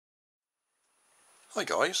Hi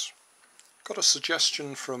guys, got a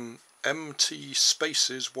suggestion from MT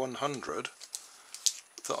Spaces 100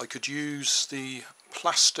 that I could use the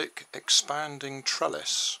plastic expanding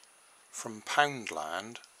trellis from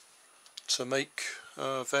Poundland to make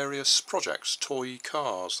various projects, toy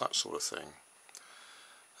cars, that sort of thing.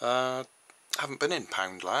 I haven't been in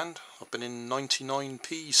Poundland, I've been in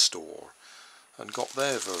 99p store and got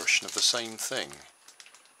their version of the same thing,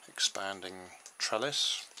 expanding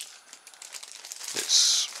trellis.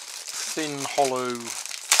 It's thin, hollow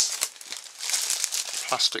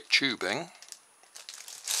plastic tubing.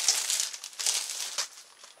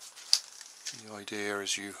 The idea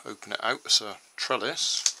is you open it out as a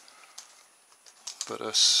trellis, but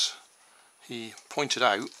as he pointed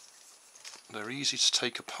out, they're easy to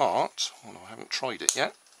take apart. Oh no, I haven't tried it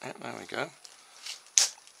yet. Yeah, there we go.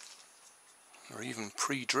 They're even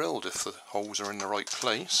pre-drilled if the holes are in the right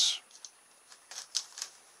place.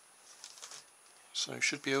 So you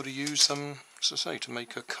should be able to use them, as I say, to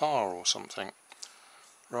make a car or something,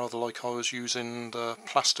 rather like I was using the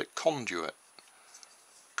plastic conduit.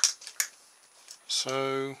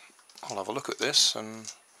 So I'll have a look at this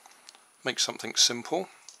and make something simple,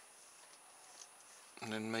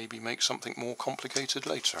 and then maybe make something more complicated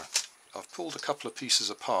later. I've pulled a couple of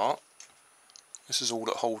pieces apart. This is all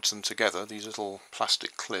that holds them together, these little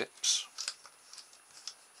plastic clips.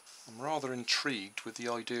 I'm rather intrigued with the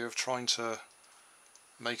idea of trying to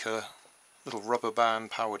make a little rubber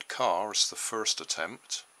band powered car as the first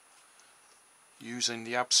attempt, using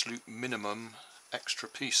the absolute minimum extra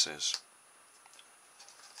pieces.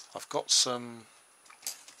 I've got some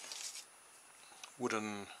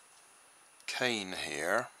wooden cane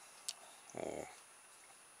here, or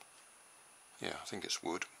yeah, I think it's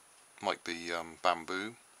wood, might be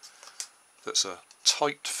bamboo, that's a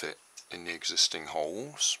tight fit in the existing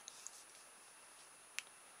holes.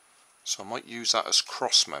 So I might use that as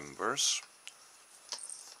cross members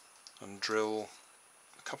and drill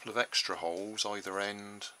a couple of extra holes either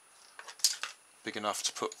end, big enough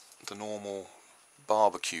to put the normal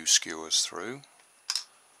barbecue skewers through.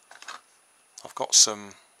 I've got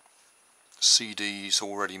some CDs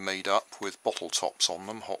already made up with bottle tops on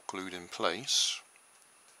them, hot glued in place.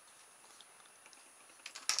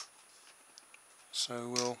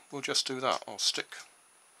 So we'll just do that.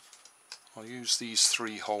 I'll use these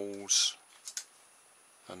three holes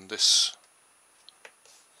and this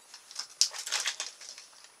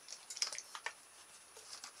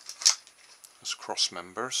as cross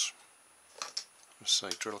members. Let's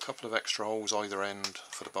say drill a couple of extra holes either end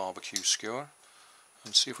for the barbecue skewer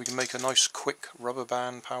and see if we can make a nice quick rubber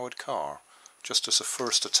band powered car, just as a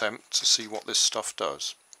first attempt to see what this stuff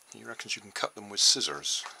does. He reckons you can cut them with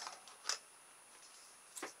scissors.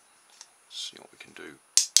 Let's see what we can do.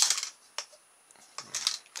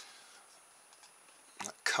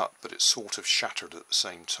 That cut, but it's sort of shattered at the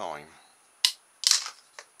same time.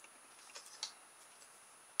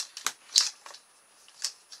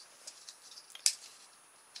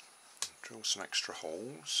 Drill some extra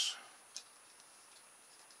holes.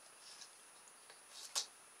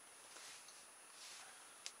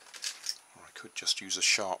 Or I could just use a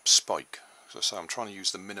sharp spike. As I say, I'm trying to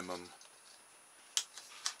use the minimum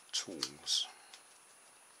tools.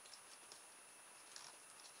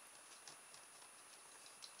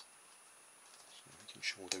 Making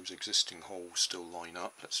sure those existing holes still line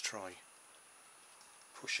up. Let's try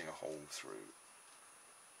pushing a hole through.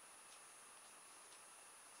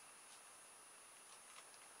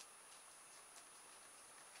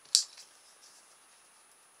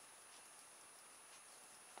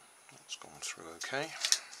 That's gone through okay,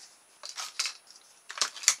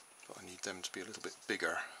 but I need them to be a little bit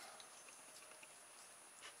bigger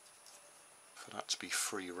for that to be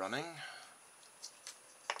free running.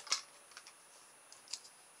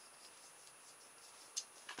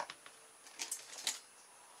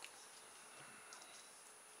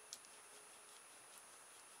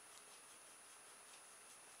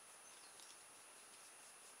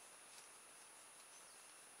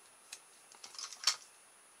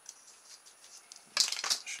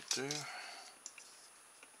 Do. Right,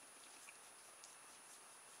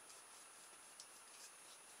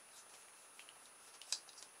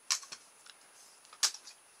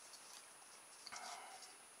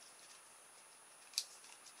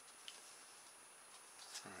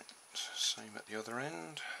 same at the other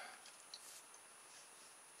end.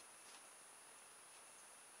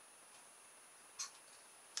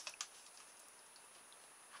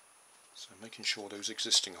 So making sure those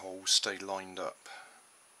existing holes stay lined up.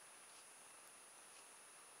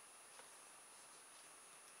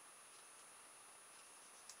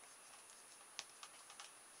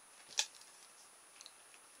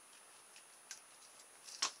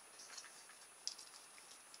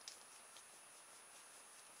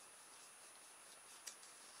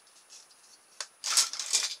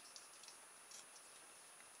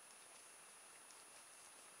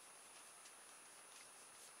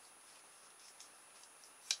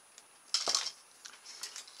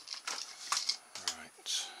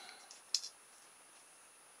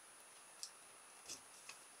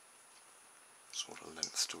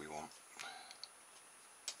 length do we want?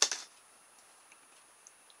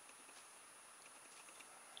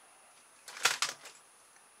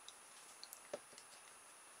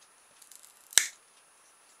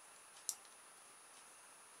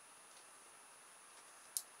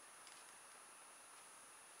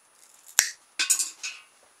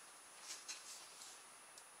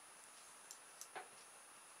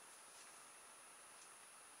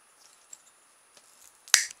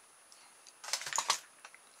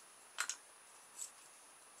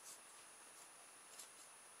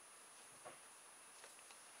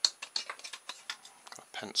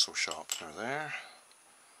 Pencil sharpener there,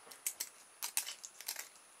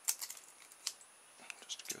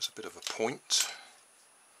 just to give us a bit of a point.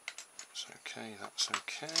 That's okay, that's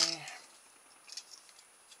okay.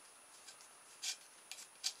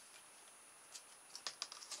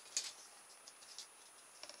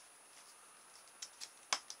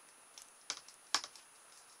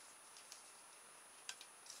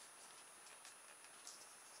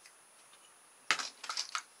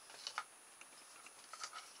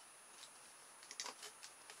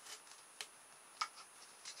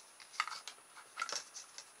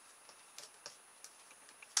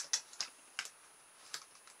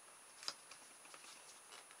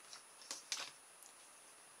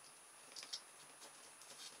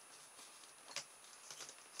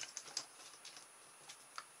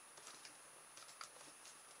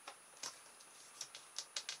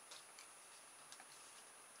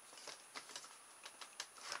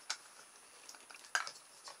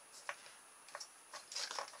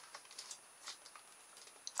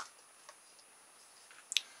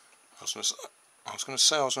 I was going to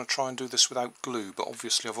say I was going to try and do this without glue, but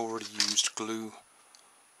obviously I've already used glue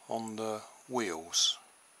on the wheels,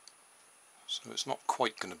 so it's not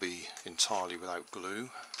quite going to be entirely without glue.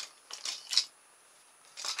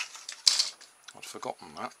 I'd forgotten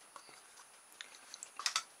that.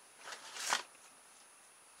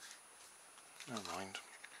 Never mind.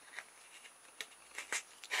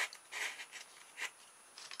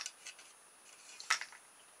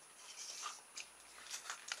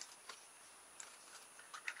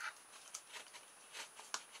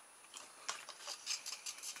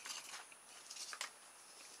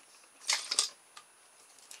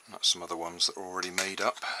 That's some other ones that are already made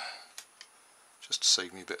up, just to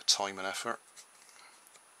save me a bit of time and effort.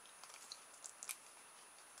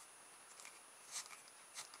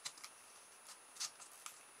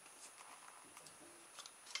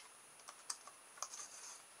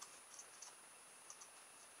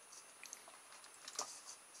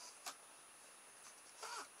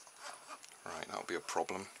 Right, that'll be a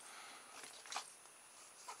problem.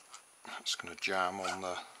 It's going to jam on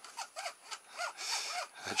the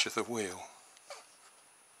edge of the wheel.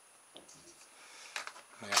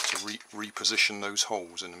 May have to reposition those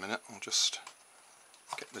holes in a minute. I'll just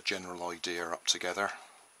get the general idea up together.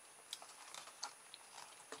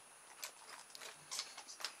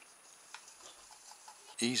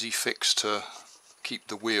 Easy fix to keep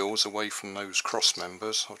the wheels away from those cross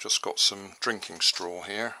members. I've just got some drinking straw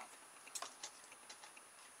here.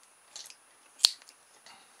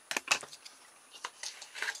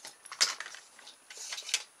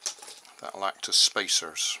 That'll act as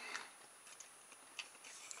spacers.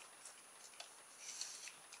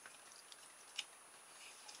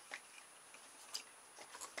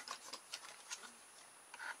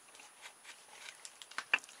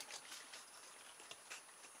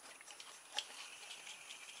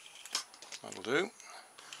 That'll do.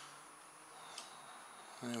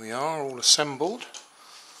 There we are, all assembled.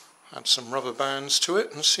 Add some rubber bands to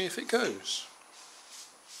it and see if it goes.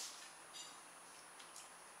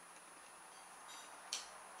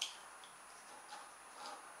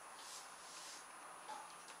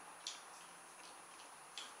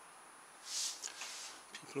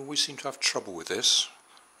 People always seem to have trouble with this.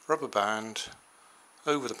 Rubber band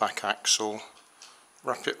over the back axle,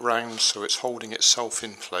 wrap it round so it's holding itself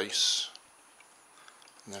in place,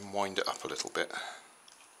 and then wind it up a little bit. I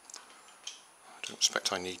don't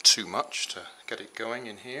expect I need too much to get it going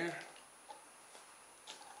in here.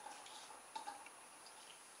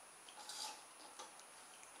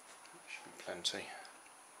 Should be plenty.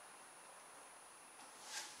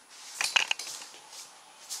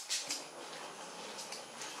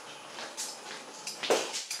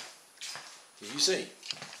 Easy.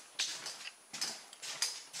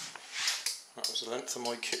 That was the length of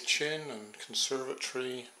my kitchen and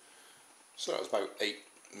conservatory, so that was about 8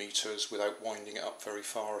 metres without winding it up very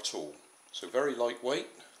far at all. So very lightweight,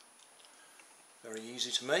 very easy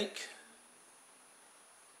to make.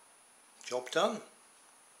 Job done.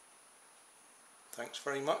 Thanks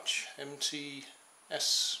very much, MT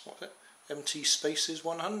MT Spaces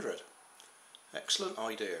 100. Excellent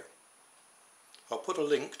idea. I'll put a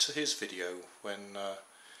link to his video when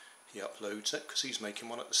he uploads it, because he's making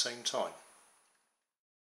one at the same time.